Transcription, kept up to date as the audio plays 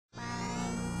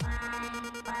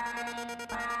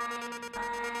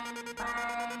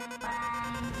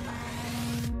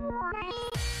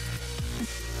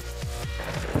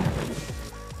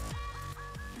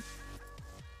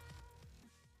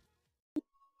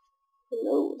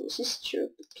Hello, this is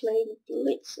Chirp playing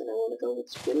Blitz, and I want to go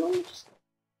with Spele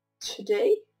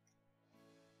today.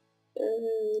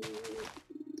 No,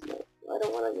 I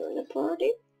don't want to join a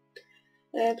party.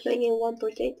 Playing in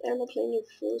 1.8 and I'm playing in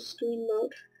full screen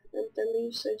mode, and the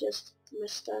leaves are just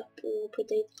messed up in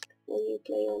 1.8 when you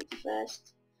play on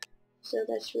fast, so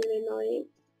that's really annoying.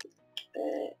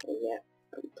 And yeah,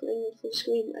 I'm playing in full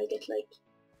screen. I get like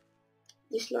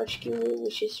this large guru,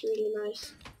 which is really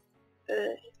nice.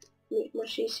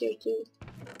 Much easier to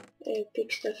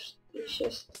pick stuff in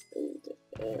chest and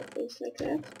things like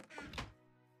that.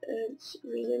 It's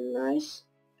really nice.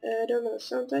 I don't know,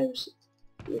 sometimes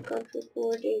you can't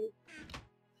record in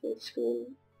full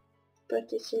screen,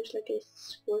 but it seems like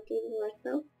it's working right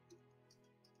now.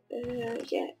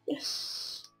 Yeah,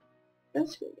 yes,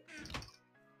 that's good.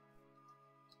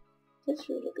 That's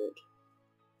really good.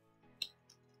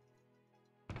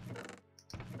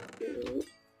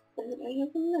 And I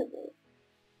have a level.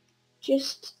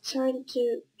 Just time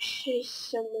to chase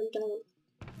someone down.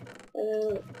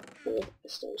 With a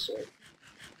stone sword.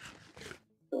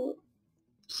 Oh,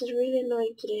 this is really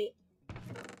annoying today.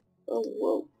 Oh,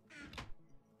 whoa.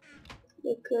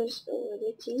 Because, oh,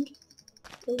 they think.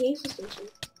 Oh, here's a stone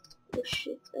sword. Oh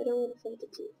shit, I don't want to fight the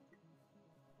team.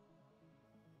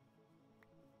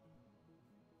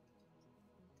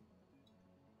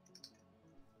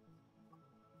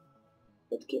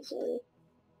 What kids are they?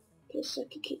 Okay,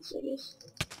 sucky kids, I guess.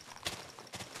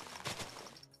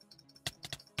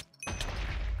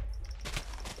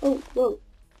 Oh, whoa.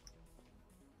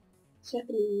 What's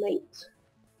happening, mate?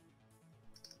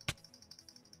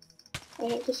 I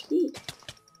have the speed.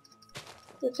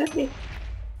 What's happening?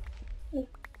 Oh.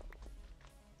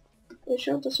 I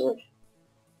shot the sword.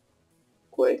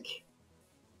 Quick.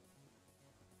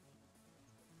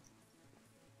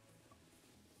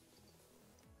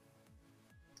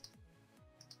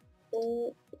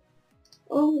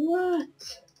 Oh,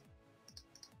 what?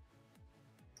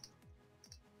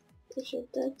 I shot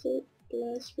that to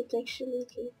blast protection,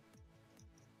 okay.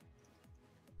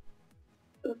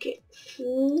 Okay,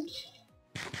 food.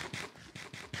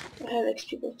 I have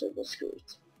XP bottle, but screw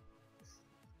it.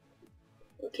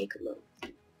 Okay, come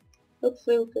on.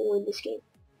 Hopefully we can win this game.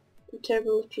 I'm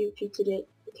terrible with PvP today.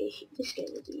 Okay, this game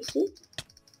will be easy.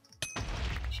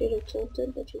 Should have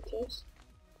taunted, but who cares?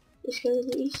 This game will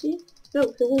be easy. No,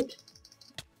 it won't.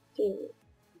 Okay.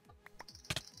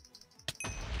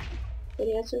 But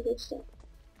he had some good stuff.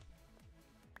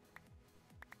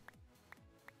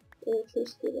 And at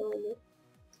least good armor.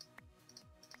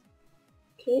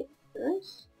 Okay,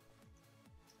 nice.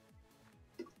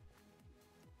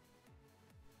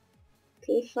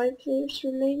 Okay, 5 players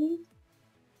remaining.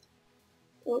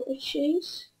 Oh, a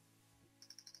chase.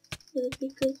 Gonna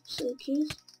pick up some keys.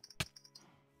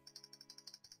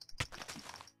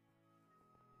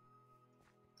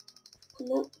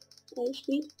 Come on, high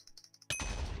speed.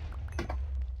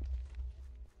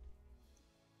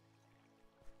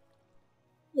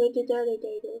 Where did the other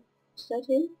guy go? Is that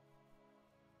him?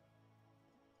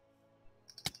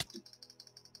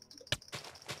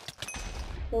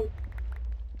 Oh.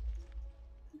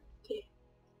 Okay.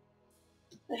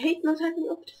 I hate not having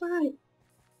Optifine.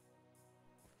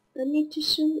 I need to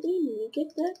zoom in, you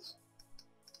get that?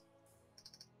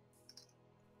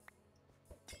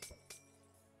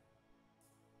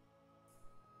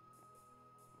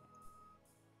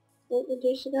 Oh, and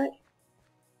there's a guy.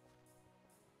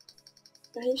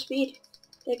 I have speed.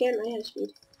 Again, I have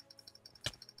speed.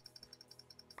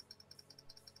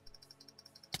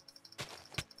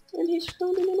 And he's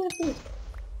holding an apple.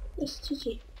 That's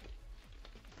GG.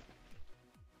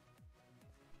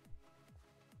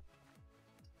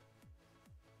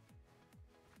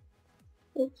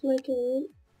 Looks like a win.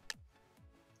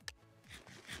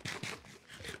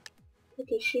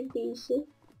 Okay, should be easy.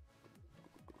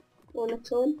 On a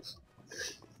taunt.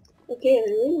 Okay, a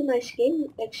really nice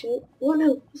game, actually. Oh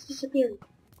no, he's disappearing.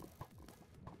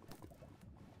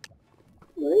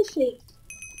 Where is he?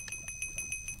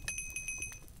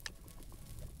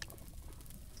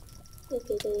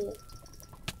 Okay, there we are.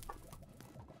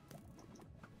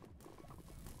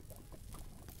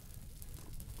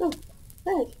 Oh,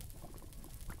 bag.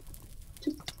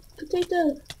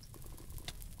 Potato!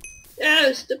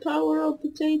 Yes, the power of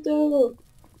potato!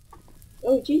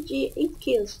 Oh, GG, 8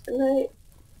 kills, and I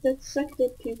got sucked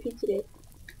at PvP today.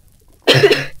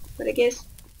 But I guess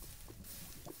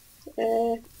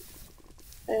met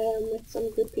some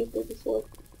good people before.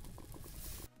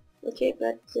 Okay,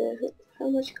 but how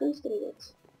much coins did I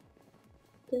get?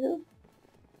 The hell?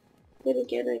 Didn't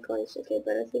get any coins, okay,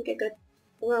 but I think I got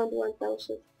around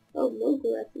 1000. Oh,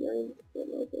 Mogu at 9.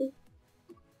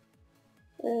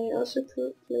 I also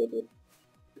played with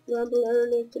Rumble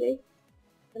earlier today.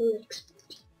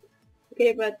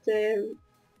 Okay, but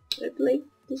I played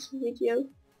this video.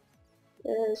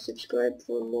 Subscribe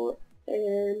for more,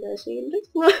 and I'll see you next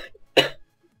one.